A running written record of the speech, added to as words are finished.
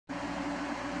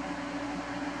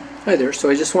Hi there, so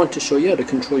I just want to show you how to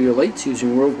control your lights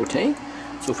using Robo-Tank.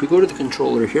 So if we go to the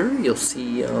controller here, you'll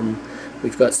see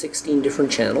we've got 16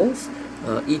 different channels.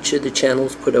 Each of the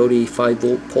channels put out a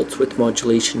 5-volt pulse width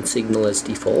modulation signal as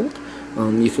default.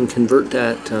 You can convert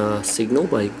that signal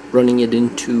by running it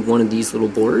into one of these little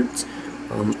boards.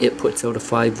 It puts out a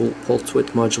 5-volt pulse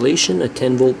width modulation, a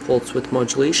 10-volt pulse width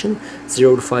modulation,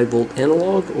 0 to 5-volt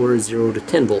analog, or a 0 to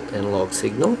 10-volt analog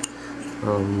signal.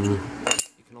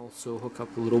 Also hook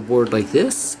up a little board like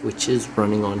this, which is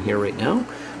running on here right now.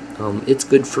 It's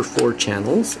good for 4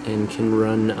 channels and can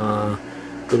run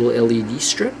little LED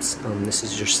strips. This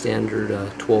is your standard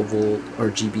 12-volt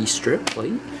RGB strip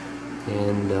light,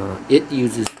 and it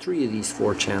uses 3 of these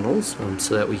 4 channels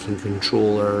so that we can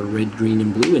control our red, green,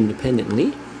 and blue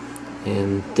independently.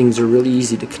 And things are really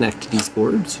easy to connect to these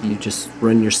boards. You just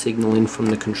run your signal in from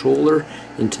the controller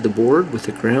into the board with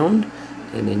a ground,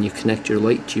 and then you connect your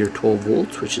light to your 12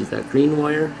 volts, which is that green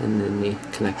wire, and then they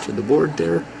connect to the board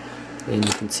there. And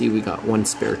you can see we got 1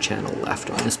 spare channel left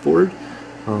on this board.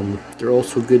 They're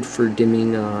also good for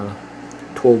dimming 12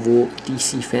 volt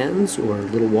DC fans or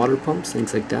little water pumps,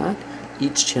 things like that.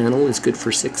 Each channel is good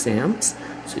for 6 amps,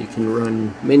 so you can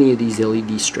run many of these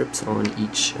LED strips on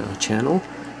each channel.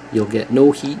 You'll get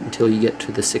no heat until you get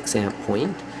to the 6 amp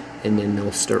point, and then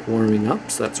they'll start warming up,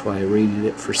 so that's why I rated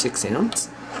it for 6 amps.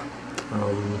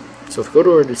 So if we go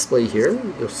to our display here,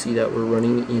 you'll see that we're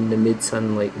running in the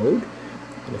mid-sun light mode.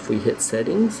 And if we hit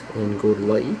settings and go to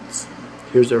lights,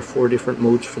 here's our 4 different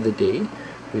modes for the day.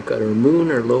 We've got our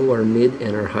moon, our low, our mid,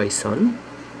 and our high sun.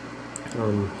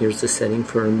 Here's the setting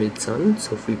for our mid-sun.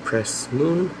 So if we press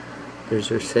moon, there's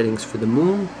our settings for the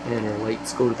moon, and our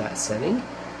lights go to that setting.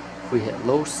 If we hit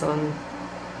low sun,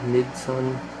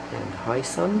 mid-sun, and high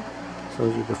sun, so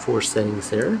those are the 4 settings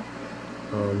there.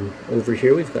 Over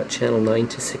here we've got channel 9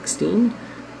 to 16.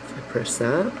 If I press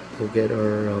that, we'll get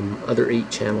our other 8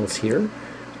 channels here.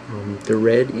 The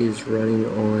red is running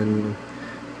on,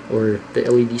 or the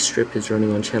LED strip is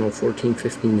running on channel 14,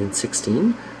 15, and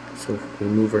 16. So if we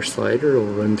move our slider, it'll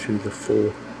run through the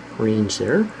full range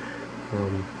there.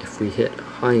 If we hit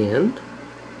high end,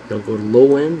 it'll go to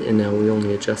low end, and now we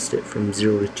only adjust it from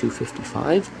 0 to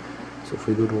 255. So if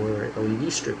we go to our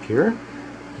LED strip here,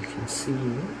 you can see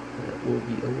that we'll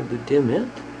be able to dim it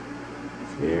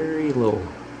very low.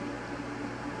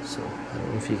 So I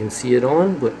don't know if you can see it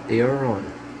on, but they are on.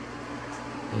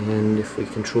 And if we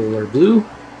control our blue,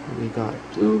 we got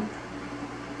blue,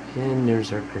 and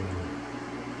there's our green.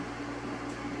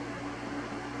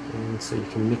 And so you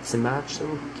can mix and match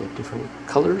them, get different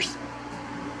colors.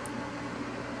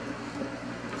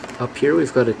 Up here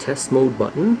we've got a test mode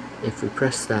button. If we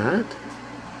press that,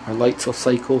 our lights will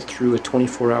cycle through a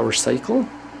 24-hour cycle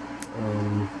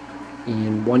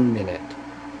in 1 minute.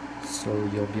 So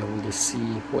you'll be able to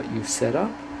see what you've set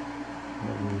up.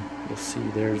 You'll see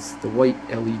there's the white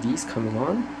LEDs coming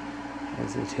on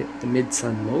as it hit the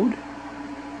mid-sun mode.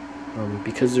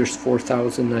 Because there's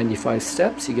 4,095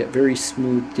 steps, you get very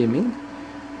smooth dimming.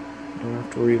 You don't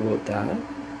have to worry about that.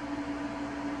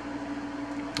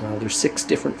 There's 6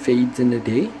 different fades in a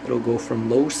day. It'll go from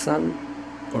low sun,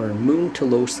 or moon to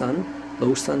low sun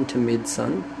to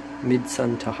mid-sun,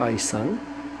 mid-sun to high sun,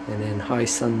 and then high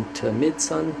sun to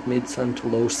mid-sun, mid-sun to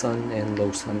low sun, and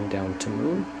low sun down to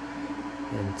moon.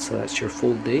 And so that's your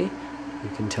full day. You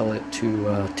can tell it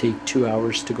to take 2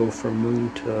 hours to go from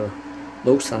moon to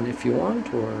low sun if you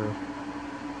want, or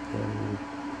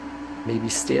maybe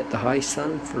stay at the high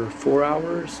sun for 4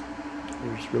 hours.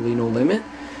 There's really no limit.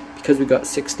 Because we've got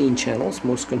 16 channels,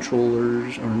 most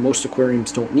controllers or most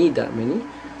aquariums don't need that many.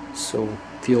 So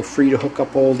feel free to hook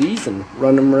up all these and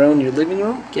run them around your living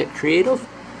room. Get creative.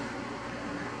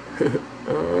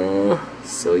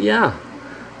 So yeah,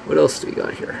 what else do we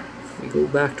got here? If we go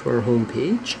back to our home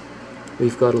page,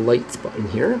 we've got a lights button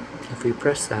here. If we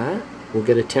press that, we'll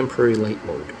get a temporary light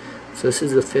mode. So this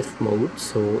is the 5th mode,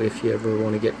 so if you ever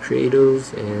want to get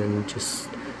creative and just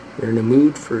you're in a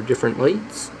mood for different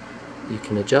lights, you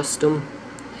can adjust them,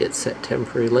 hit set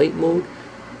temporary light mode,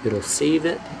 it'll save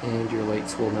it, and your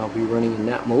lights will now be running in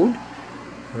that mode.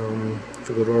 If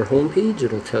we go to our home page,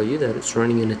 it'll tell you that it's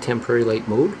running in a temporary light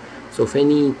mode. So if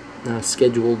any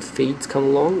scheduled fades come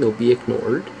along, they'll be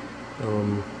ignored.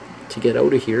 To get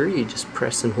out of here, you just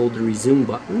press and hold the resume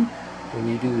button. When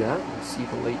you do that, you'll see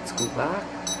the lights go back,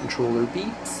 controller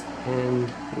beeps, and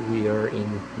we are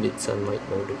in mid-sun light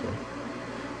mode again.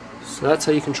 So that's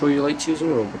how you control your lights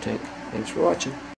using Robo-Tank. Thanks for watching.